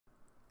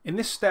In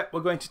this step,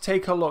 we're going to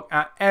take a look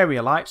at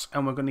area lights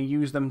and we're going to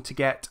use them to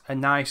get a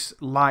nice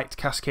light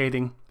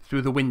cascading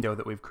through the window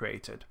that we've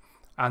created.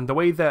 And the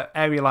way that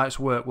area lights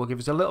work will give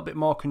us a little bit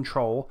more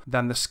control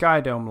than the sky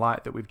dome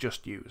light that we've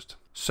just used.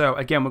 So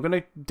again, we're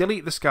going to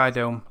delete the sky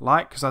dome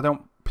light because I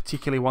don't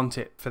particularly want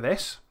it for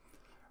this.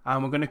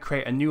 And we're going to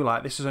create a new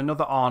light. This is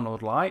another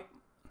Arnold light.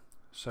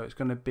 So it's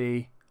going to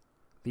be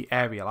the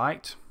area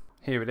light.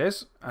 Here it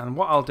is. And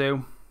what I'll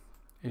do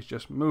is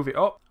just move it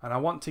up. And I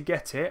want to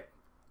get it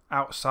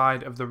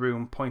outside of the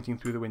room pointing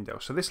through the window.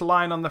 So this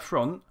line on the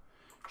front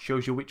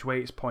shows you which way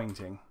it's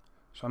pointing.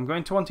 So I'm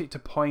going to want it to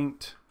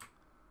point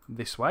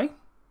this way.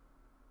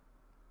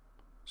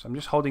 So I'm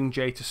just holding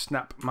J to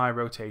snap my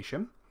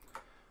rotation.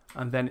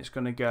 And then it's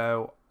going to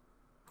go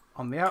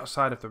on the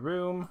outside of the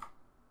room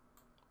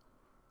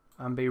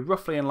and be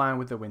roughly in line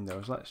with the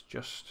windows. Let's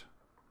just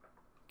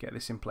get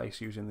this in place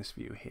using this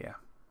view here.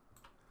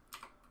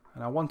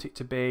 And I want it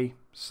to be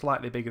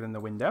slightly bigger than the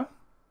window.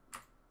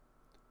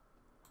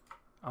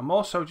 I'm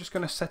also just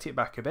going to set it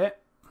back a bit,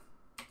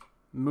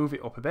 move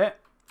it up a bit,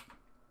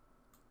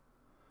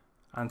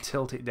 and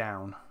tilt it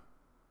down.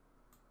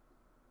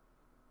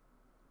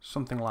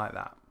 Something like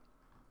that.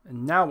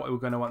 And now what we're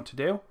going to want to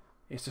do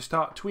is to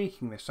start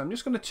tweaking this. So I'm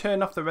just going to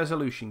turn off the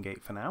resolution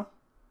gate for now.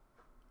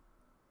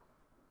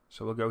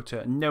 So we'll go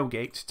to no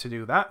gate to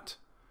do that.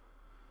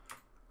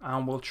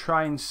 And we'll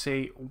try and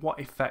see what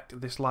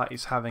effect this light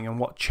is having and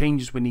what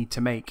changes we need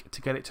to make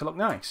to get it to look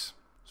nice.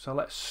 So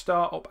let's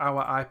start up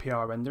our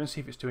IPR render and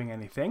see if it's doing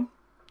anything.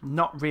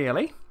 Not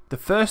really. The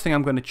first thing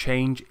I'm going to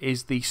change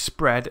is the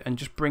spread and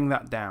just bring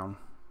that down.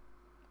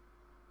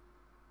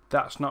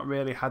 That's not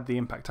really had the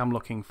impact I'm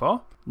looking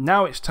for.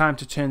 Now it's time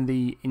to turn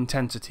the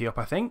intensity up,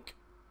 I think.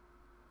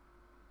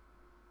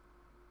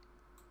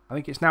 I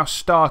think it's now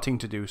starting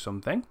to do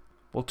something.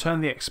 We'll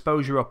turn the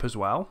exposure up as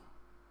well.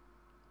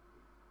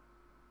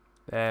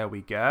 There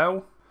we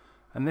go.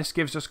 And this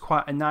gives us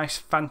quite a nice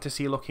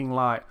fantasy looking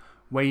light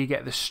where you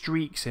get the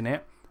streaks in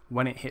it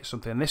when it hits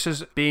something. This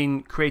is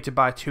being created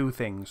by two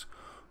things.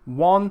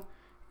 One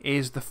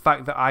is the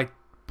fact that I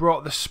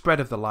brought the spread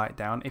of the light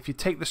down. If you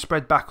take the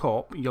spread back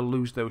up, you'll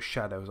lose those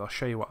shadows. I'll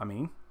show you what I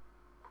mean.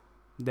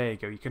 There you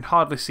go. You can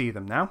hardly see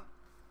them now.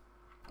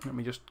 Let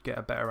me just get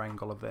a better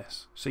angle of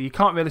this. So you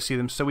can't really see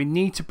them, so we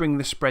need to bring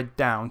the spread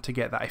down to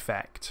get that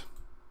effect.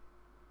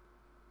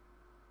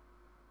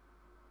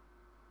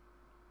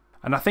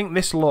 And I think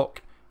this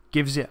look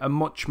gives it a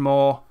much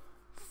more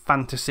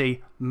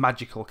fantasy,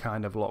 magical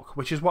kind of look,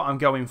 which is what I'm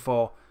going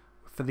for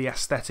the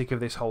aesthetic of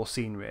this whole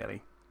scene,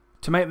 really.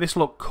 To make this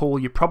look cool,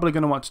 you're probably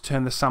going to want to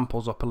turn the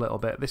samples up a little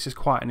bit. This is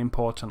quite an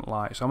important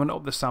light, so I'm going to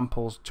up the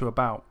samples to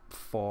about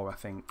 4, I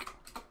think.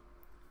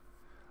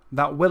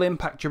 That will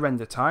impact your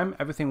render time.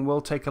 Everything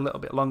will take a little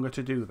bit longer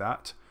to do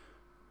that.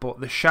 But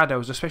the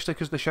shadows, especially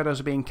because the shadows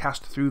are being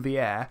cast through the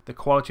air, the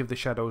quality of the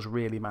shadows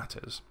really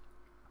matters.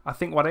 I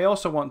think what I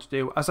also want to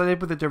do, as I did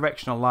with the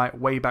directional light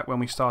way back when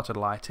we started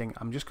lighting,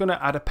 I'm just going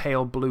to add a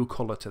pale blue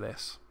colour to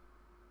this.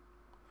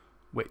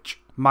 Which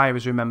Maya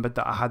has remembered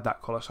that I had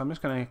that colour, so I'm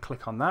just going to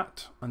click on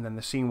that, and then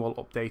the scene will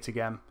update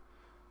again.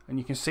 And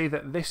you can see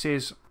that this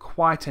is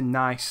quite a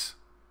nice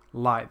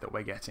light that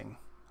we're getting.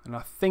 And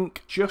I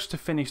think just to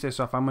finish this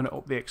off, I'm going to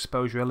up the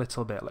exposure a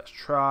little bit. Let's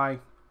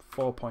try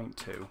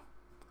 4.2.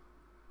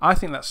 I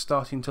think that's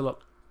starting to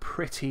look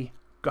pretty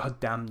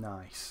goddamn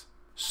nice.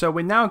 So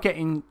we're now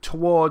getting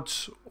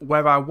towards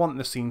where I want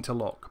the scene to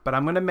look, but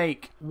I'm going to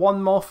make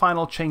one more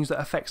final change that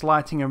affects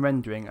lighting and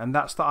rendering, and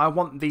that's that I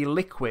want the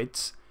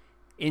liquids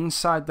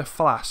inside the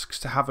flasks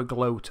to have a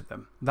glow to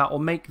them. That will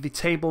make the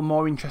table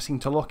more interesting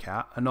to look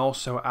at and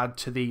also add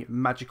to the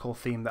magical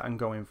theme that I'm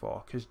going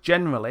for, because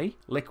generally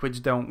liquids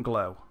don't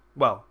glow.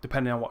 Well,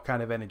 depending on what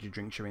kind of energy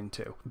drinks you're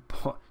into,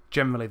 but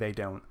generally they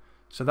don't.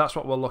 So that's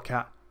what we'll look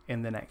at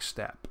in the next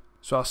step.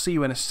 So I'll see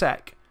you in a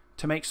sec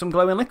to make some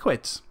glowing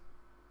liquids.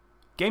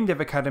 Game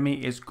Dev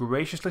Academy is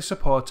graciously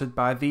supported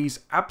by these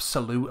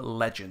absolute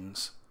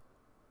legends.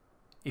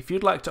 If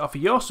you'd like to offer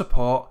your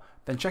support,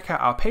 then check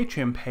out our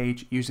Patreon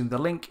page using the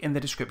link in the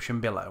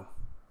description below.